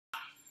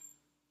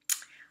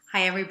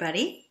Hi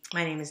everybody,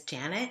 my name is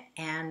Janet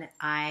and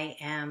I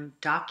am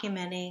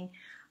documenting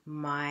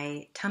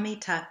my tummy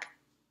tuck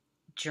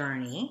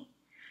journey,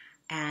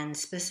 and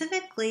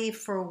specifically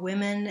for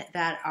women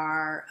that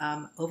are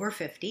over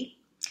 50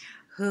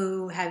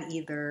 who have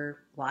either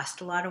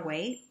lost a lot of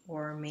weight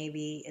or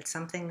maybe it's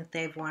something that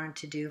they've wanted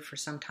to do for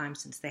some time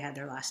since they had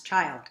their last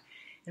child.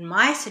 In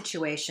my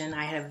situation,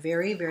 I had a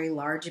very, very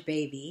large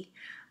baby.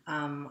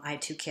 I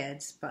had two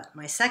kids, but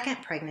my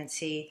second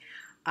pregnancy,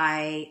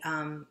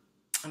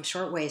 I'm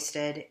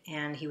short-waisted,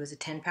 and he was a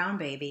 10-pound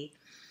baby,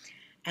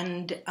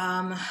 and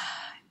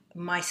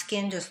my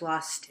skin just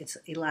lost its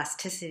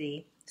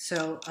elasticity.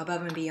 So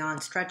above and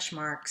beyond stretch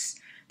marks,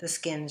 the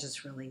skin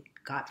just really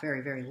got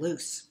very, very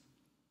loose.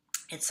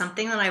 It's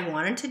something that I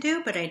wanted to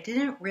do, but I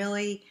didn't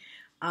really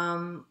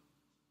put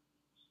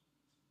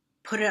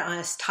it on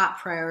as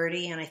top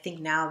priority. And I think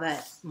now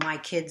that my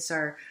kids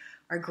are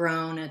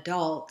grown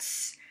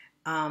adults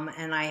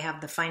and I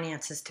have the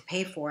finances to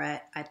pay for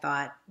it, I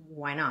thought,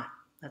 why not?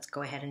 Let's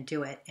go ahead and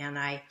do it. And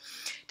I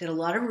did a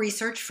lot of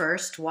research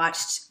first,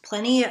 watched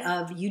plenty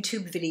of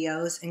YouTube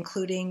videos,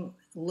 including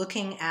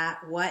looking at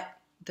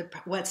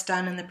what's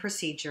done in the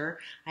procedure.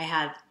 I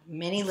had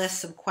many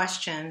lists of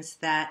questions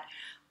that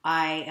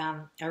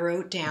I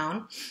wrote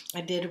down.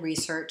 I did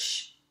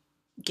research,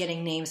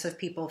 getting names of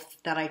people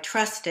that I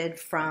trusted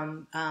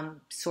from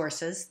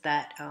sources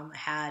that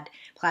had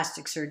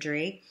plastic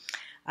surgery.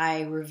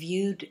 I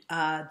reviewed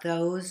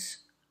those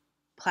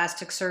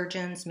plastic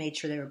surgeons, made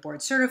sure they were board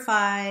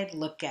certified,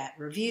 look at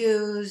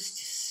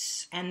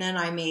reviews, and then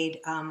I made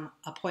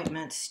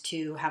appointments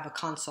to have a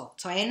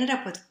consult. So I ended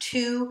up with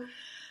 2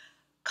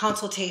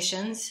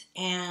 consultations,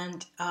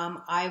 and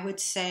I would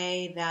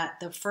say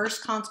that the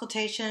first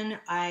consultation,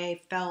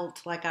 I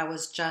felt like I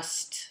was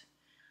just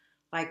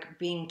like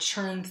being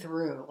churned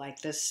through.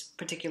 Like, this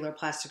particular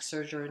plastic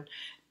surgeon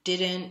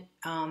didn't,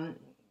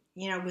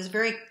 was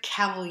very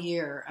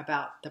cavalier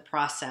about the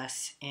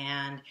process.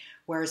 And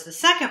whereas the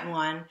second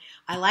one,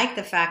 I like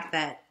the fact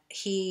that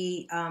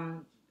he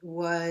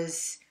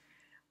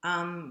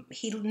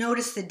he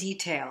noticed the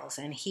details,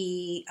 and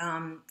he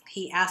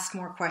asked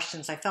more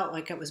questions. I felt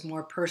like it was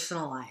more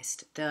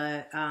personalized,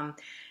 the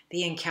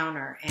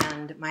encounter.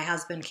 And my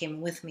husband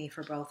came with me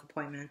for both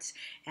appointments,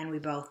 and we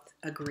both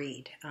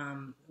agreed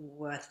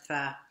with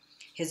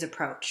his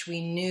approach. We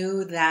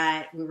knew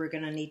that we were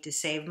going to need to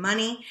save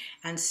money,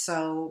 and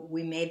so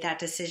we made that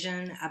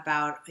decision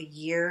about a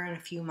year and a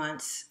few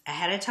months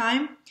ahead of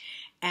time.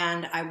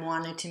 And I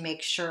wanted to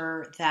make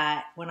sure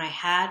that when I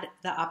had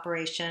the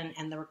operation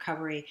and the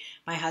recovery,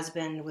 my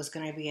husband was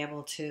going to be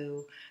able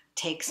to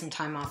take some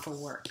time off of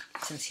work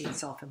since he's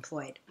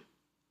self-employed.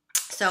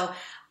 So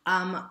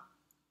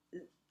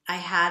I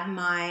had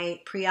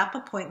my pre-op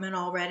appointment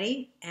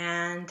already,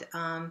 and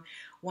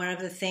one of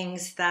the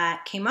things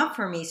that came up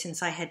for me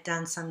since I had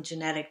done some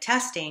genetic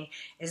testing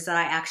is that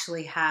I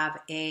actually have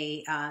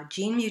a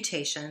gene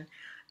mutation.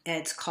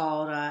 It's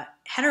called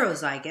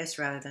heterozygous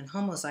rather than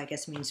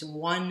homozygous. It means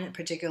one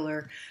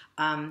particular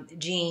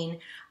gene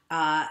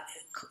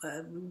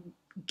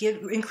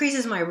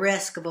increases my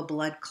risk of a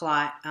blood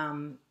clot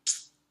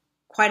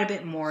quite a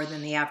bit more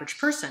than the average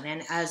person.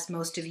 And as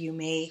most of you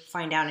may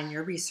find out in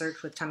your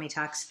research with tummy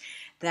tucks,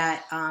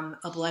 that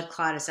a blood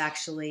clot is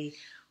actually,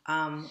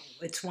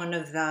 it's one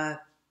of the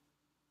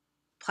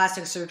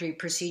plastic surgery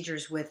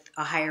procedures with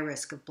a higher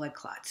risk of blood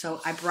clot.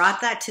 So I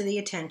brought that to the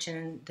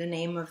attention. The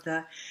name of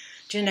the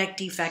genetic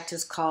defect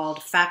is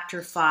called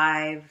factor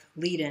V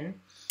Leiden,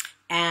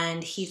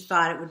 and he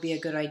thought it would be a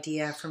good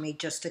idea for me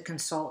just to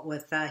consult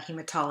with a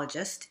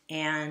hematologist,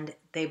 and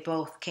they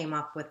both came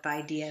up with the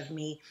idea of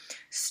me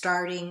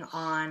starting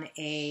on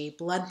a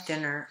blood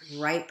thinner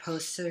right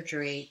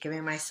post-surgery,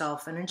 giving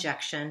myself an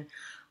injection,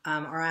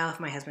 or I'll have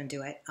my husband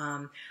do it,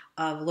 of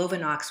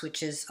Lovenox,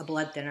 which is a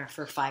blood thinner,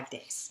 for 5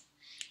 days.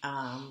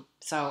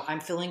 So I'm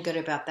feeling good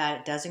about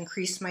that. It does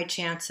increase my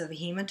chance of a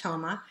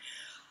hematoma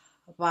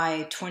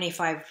by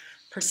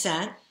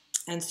 25%,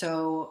 and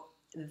so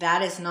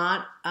that is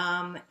not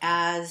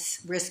as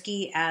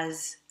risky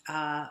as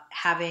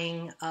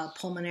having a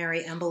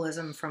pulmonary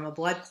embolism from a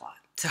blood clot.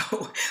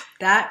 So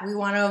that we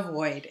want to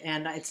avoid,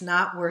 and it's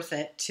not worth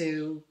it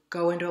to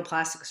go into a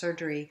plastic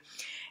surgery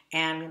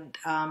and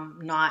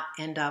not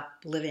end up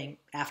living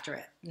after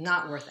it.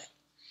 Not worth it.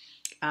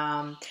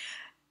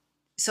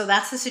 So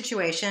that's the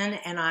situation,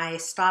 and I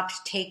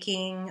stopped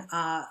taking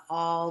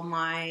all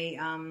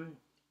my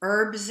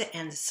herbs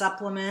and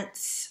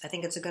supplements. I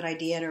think it's a good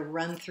idea to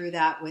run through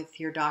that with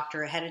your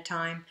doctor ahead of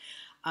time.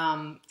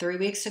 3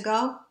 weeks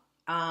ago,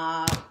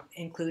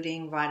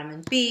 including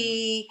vitamin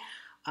B,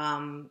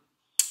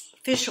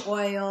 fish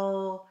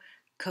oil,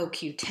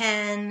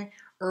 CoQ10,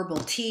 herbal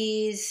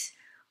teas,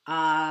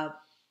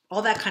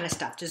 all that kind of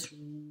stuff. Just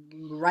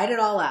write it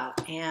all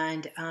out,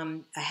 and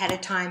ahead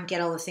of time,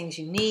 get all the things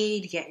you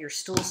need. Get your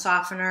stool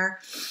softener,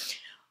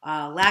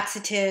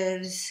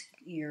 laxatives,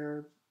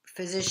 your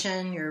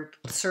physician, your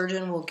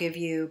surgeon will give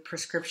you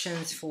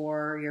prescriptions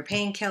for your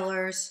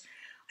painkillers.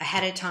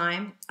 ahead of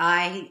time.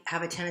 I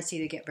have a tendency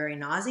to get very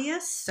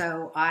nauseous,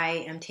 so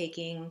I am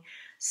taking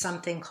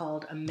something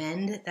called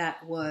Amend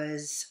that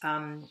was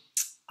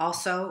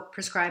also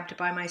prescribed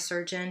by my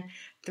surgeon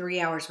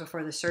 3 hours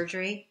before the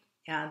surgery.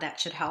 That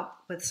should help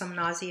with some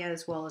nausea,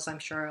 as well as I'm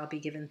sure I'll be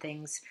given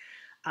things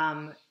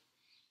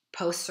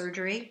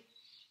post-surgery.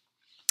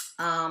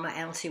 And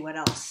let's see what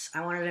else.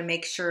 I wanted to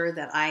make sure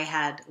that I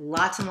had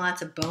lots and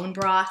lots of bone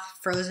broth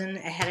frozen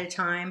ahead of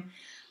time,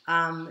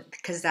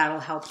 because that'll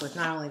help with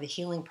not only the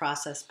healing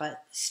process,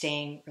 but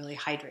staying really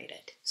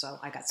hydrated. So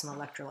I got some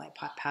electrolyte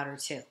powder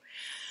too.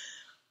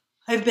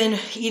 I've been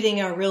eating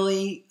a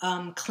really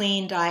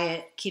clean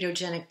diet,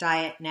 ketogenic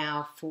diet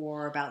now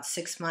for about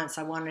 6 months.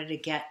 I wanted to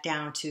get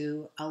down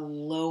to a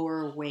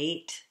lower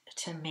weight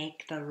to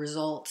make the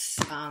results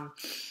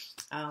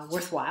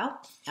worthwhile.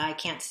 I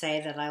can't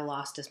say that I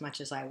lost as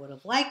much as I would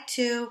have liked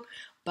to,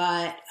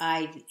 but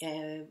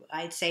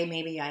I'd say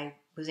maybe I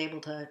was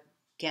able to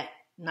get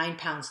 9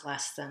 pounds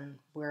less than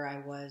where I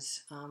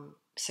was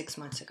 6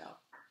 months ago.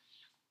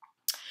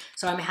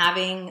 So I'm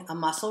having a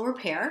muscle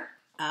repair,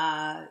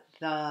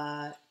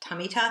 the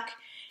tummy tuck,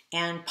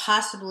 and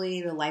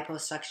possibly the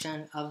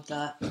liposuction of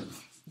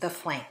the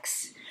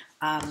flanks.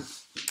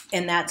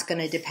 And that's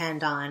going to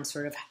depend on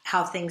sort of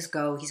how things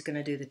go. He's going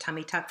to do the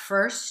tummy tuck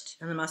first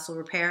and the muscle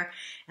repair.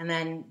 And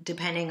then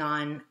depending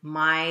on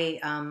my,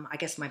 I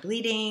guess my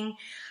bleeding,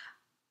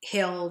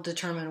 he'll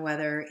determine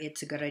whether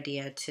it's a good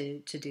idea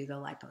to do the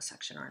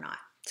liposuction or not.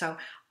 So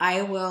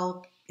I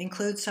will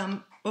include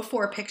some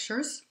before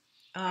pictures.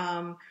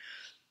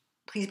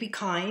 Please be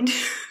kind.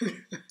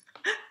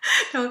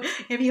 So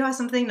if you have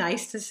something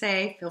nice to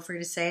say, feel free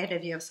to say it.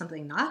 If you have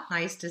something not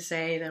nice to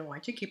say, then why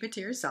don't you keep it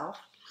to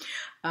yourself?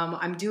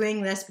 I'm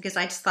doing this because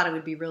I just thought it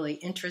would be really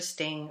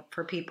interesting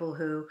for people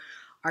who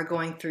are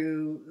going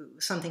through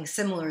something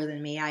similar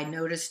than me. I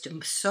noticed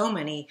so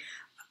many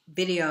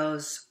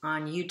videos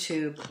on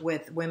YouTube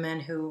with women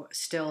who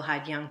still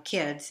had young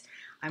kids.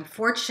 I'm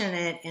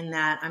fortunate in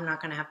that I'm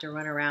not going to have to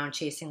run around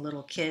chasing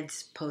little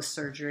kids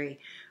post-surgery.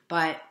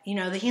 But, you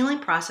know, the healing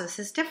process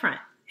is different.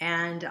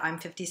 And I'm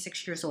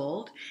 56 years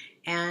old,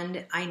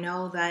 and I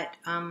know that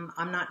I'm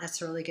not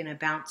necessarily going to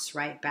bounce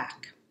right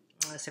back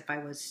as if I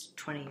was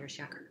 20 years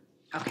younger.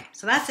 Okay,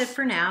 so that's it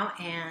for now,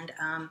 and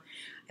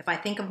if I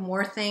think of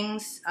more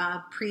things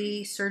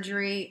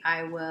pre-surgery,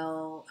 I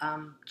will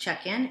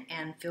check in,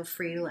 and feel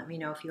free to let me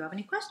know if you have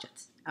any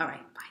questions. All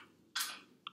right, bye.